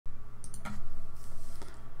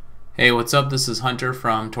Hey, what's up? This is Hunter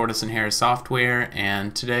from Tortoise and Hare Software,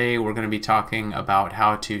 and today we're going to be talking about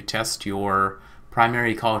how to test your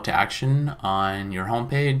primary call to action on your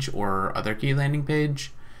homepage or other key landing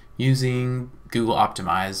page using Google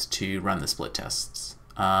Optimize to run the split tests.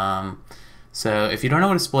 So if you don't know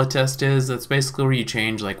what a split test is, that's basically where you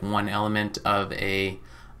change like one element of a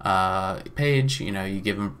page. You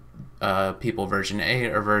give them people version A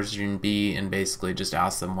or version B and basically just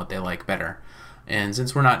ask them what they like better. And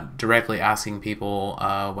since we're not directly asking people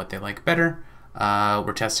what they like better,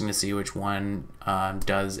 we're testing to see which one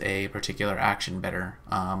does a particular action better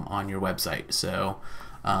on your website. So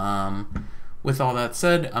with all that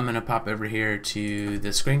said, I'm going to pop over here to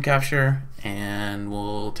the screen capture and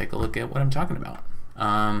we'll take a look at what I'm talking about.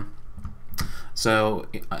 So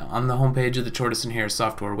on the homepage of the Tortoise and Hare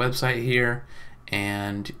Software website here,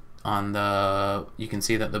 and you can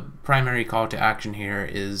see that the primary call to action here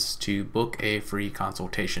is to book a free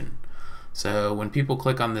consultation. So when people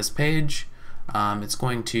click on this page, it's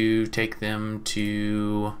going to take them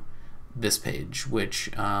to this page,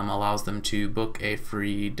 which allows them to book a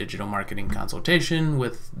free digital marketing consultation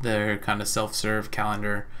with their kind of self-serve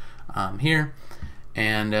calendar here.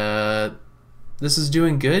 And this is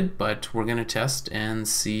doing good, but we're going to test and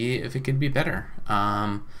see if it could be better.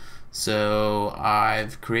 So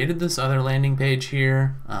I've created this other landing page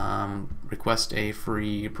here, request a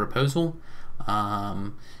free proposal.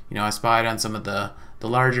 I spied on some of the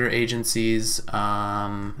larger agencies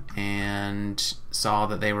and saw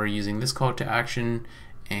that they were using this call to action,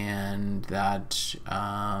 and that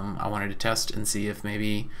I wanted to test and see if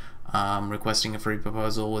maybe requesting a free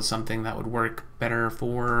proposal was something that would work better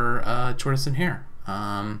for Tortoise and Hare.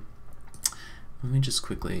 Let me just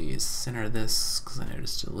quickly center this because I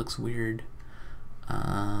noticed it looks weird.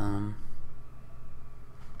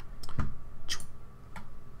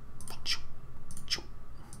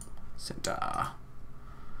 Center.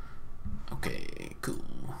 Okay,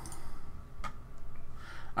 cool.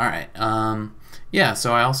 Alright, yeah,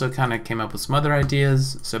 so I also kind of came up with some other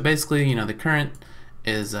ideas. So basically, the current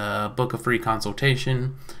is book a free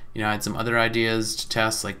consultation. I had some other ideas to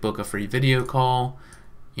test, like book a free video call,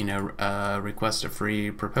 request a free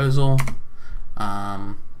proposal,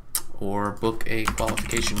 or book a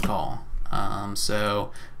qualification call.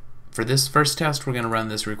 So for this first test, we're going to run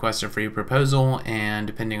this request a free proposal, and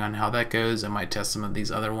depending on how that goes, I might test some of these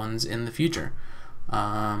other ones in the future.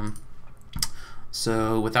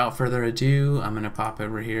 So without further ado, I'm going to pop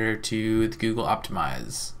over here to the Google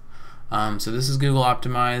Optimize. So this is Google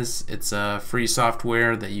Optimize. It's a free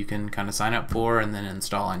software that you can kind of sign up for and then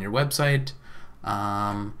install on your website.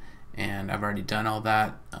 And I've already done all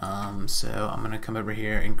that. So I'm going to come over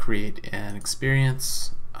here and create an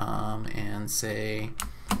experience and say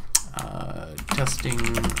testing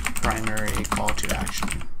primary call to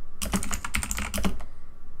action.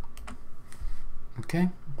 Okay.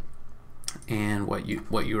 And what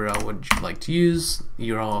URL would you like to use?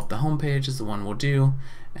 URL of the home page is the one we'll do,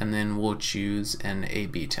 and then we'll choose an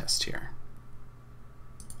A/B test here,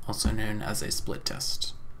 also known as a split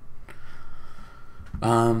test. So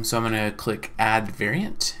I'm going to click Add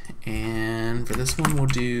Variant, and for this one we'll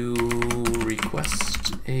do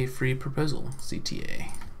Request a Free Proposal,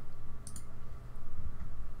 CTA.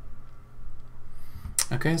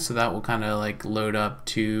 Okay, so that will kind of like load up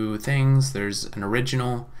two things. There's an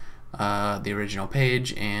original, the original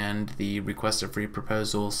page, and the Request a Free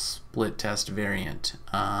Proposal split test variant,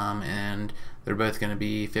 and they're both going to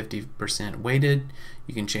be 50% weighted.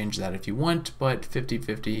 You can change that if you want, but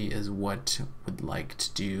 50-50 is what we'd like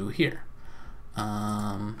to do here.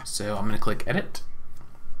 So I'm going to click Edit,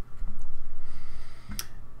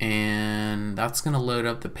 and that's going to load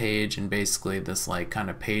up the page, and basically this like kind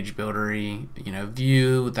of page buildery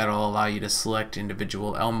view that'll allow you to select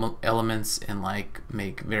individual elements and like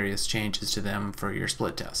make various changes to them for your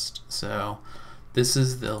split test. So this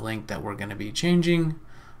is the link that we're going to be changing.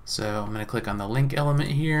 So I'm going to click on the link element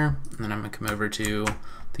here, and then I'm going to come over to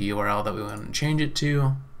the URL that we want to change it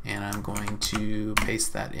to, and I'm going to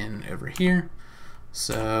paste that in over here.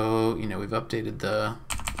 So we've updated the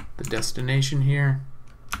destination here.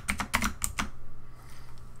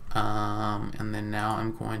 And then now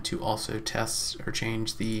I'm going to also test or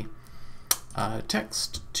change the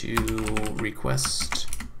text to request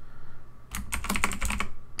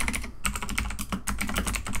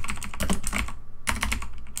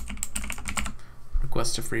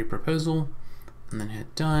a free proposal, and then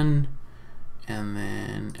hit done, and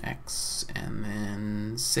then X, and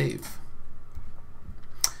then save.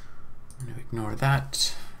 I'm going to ignore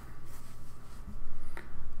that.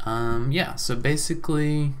 Yeah, so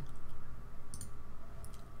basically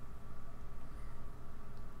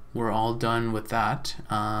we're all done with that.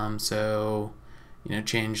 So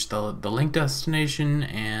change the link destination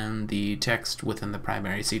and the text within the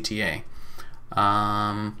primary CTA.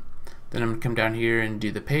 Then I'm going to come down here and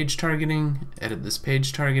do the page targeting, edit this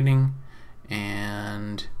page targeting,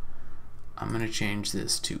 and I'm going to change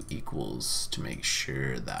this to equals to make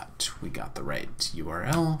sure that we got the right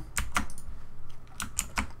URL.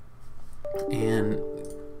 And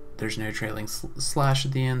there's no trailing slash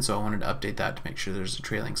at the end, so I wanted to update that to make sure there's a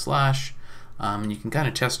trailing slash. And you can kind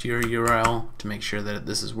of test your URL to make sure that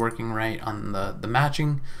this is working right on the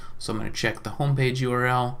matching. So I'm going to check the homepage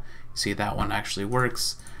URL. See, that one actually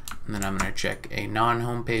works. And then I'm going to check a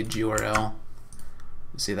non-homepage URL.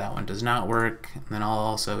 See, that one does not work. And then I'll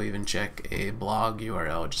also even check a blog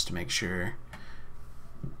URL just to make sure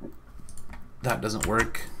that doesn't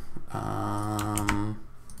work. And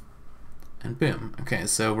boom. Okay,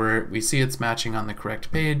 so we see it's matching on the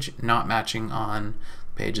correct page, not matching on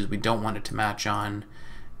pages we don't want it to match on.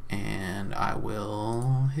 And I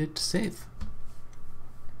will hit save.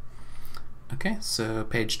 Okay, so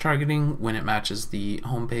page targeting when it matches the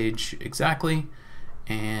home page exactly,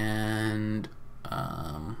 and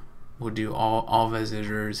we'll do all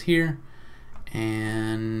visitors here,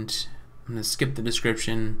 and I'm going to skip the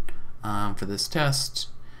description for this test,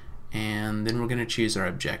 and then we're going to choose our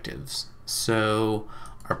objectives. So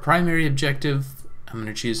our primary objective, I'm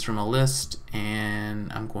going to choose from a list,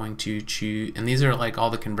 and I'm going to choose, and these are like all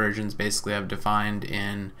the conversions basically I've defined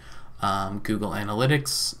in Google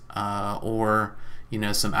Analytics, or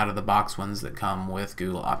some out-of-the-box ones that come with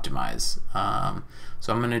Google Optimize.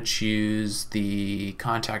 So I'm going to choose the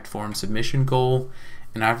contact form submission goal,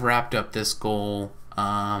 and I've wrapped up this goal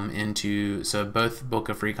into, so both book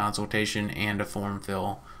a free consultation and a form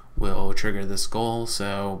fill will trigger this goal,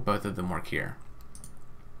 so both of them work here.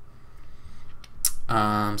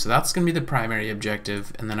 So that's going to be the primary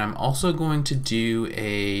objective, and then I'm also going to do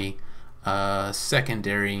a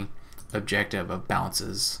secondary objective of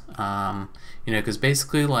bounces, because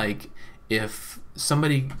basically, like, if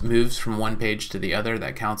somebody moves from one page to the other,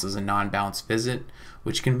 that counts as a non-bounce visit,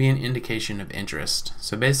 which can be an indication of interest.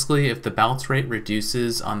 So basically, if the bounce rate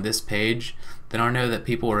reduces on this page, then I'll know that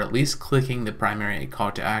people are at least clicking the primary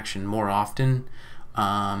call to action more often,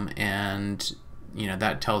 and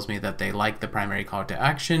that tells me that they like the primary call to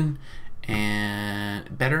action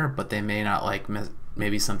and better, but they may not like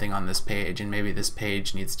maybe something on this page, and maybe this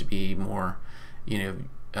page needs to be more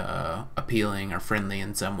appealing or friendly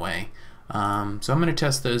in some way. So I'm going to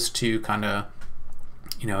test those two kind of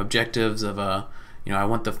objectives of I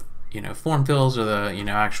want the form fills or the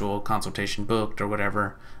actual consultation booked or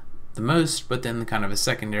whatever the most, but then kind of a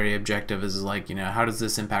secondary objective is like how does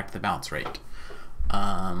this impact the bounce rate.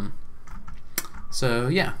 So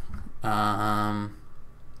yeah,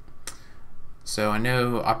 so I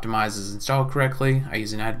know Optimize is installed correctly. I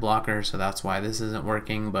use an ad blocker, so that's why this isn't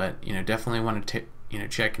working, but definitely want to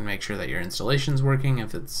check and make sure that your installation is working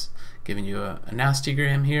if it's giving you a nasty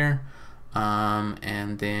gram here.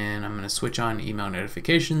 And then I'm going to switch on email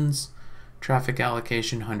notifications, traffic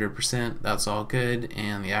allocation 100%, that's all good,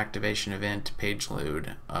 and the activation event page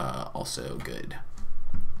load also good.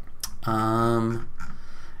 And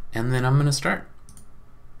then I'm going to start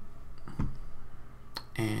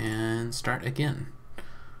and start again.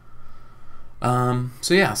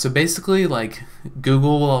 So yeah, so basically, like,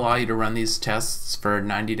 Google will allow you to run these tests for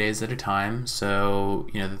 90 days at a time. So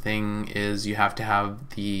the thing is, you have to have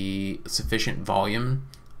the sufficient volume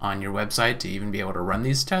on your website to even be able to run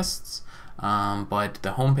these tests. But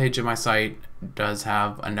the homepage of my site does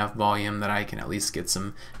have enough volume that I can at least get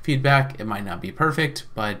some feedback. It might not be perfect,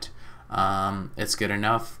 but it's good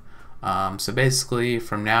enough. So basically,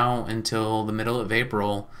 from now until the middle of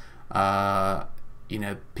April,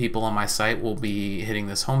 people on my site will be hitting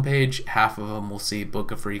this homepage. Half of them will see book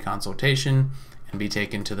a free consultation and be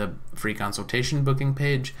taken to the free consultation booking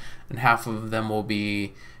page, and half of them will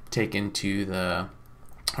be taken to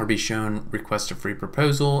or be shown request a free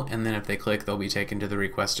proposal, and then if they click, they'll be taken to the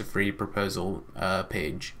request a free proposal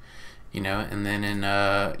page. And then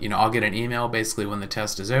I'll get an email basically when the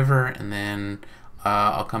test is over, and then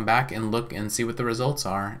I'll come back and look and see what the results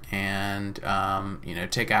are, and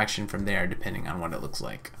take action from there depending on what it looks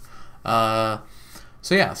like. So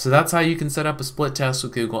yeah, so that's how you can set up a split test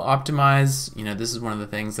with Google Optimize. This is one of the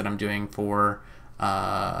things that I'm doing for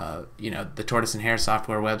the Tortoise and Hare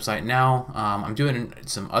software website now. I'm doing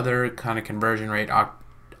some other kind of conversion rate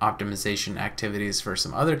optimization activities for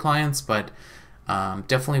some other clients, but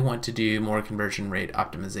definitely want to do more conversion rate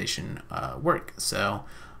optimization work. So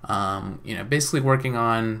basically working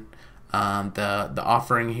on the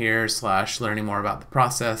offering here / learning more about the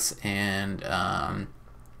process, and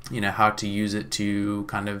how to use it to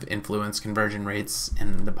kind of influence conversion rates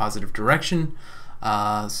in the positive direction.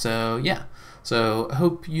 So yeah, so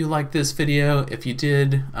hope you liked this video. If you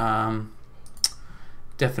did,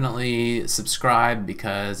 definitely subscribe,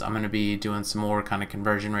 because I'm going to be doing some more kind of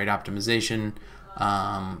conversion rate optimization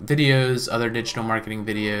videos, other digital marketing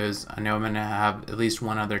videos. I know I'm going to have at least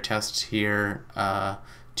one other test here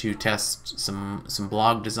to test some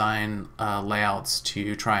blog design layouts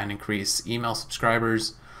to try and increase email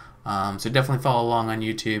subscribers. So definitely follow along on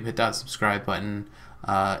YouTube, hit that subscribe button.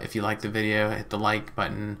 If you like the video, hit the like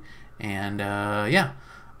button, and yeah.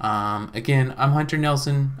 Again, I'm Hunter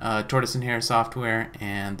Nelson, Tortoise and Hare Software,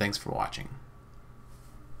 and thanks for watching.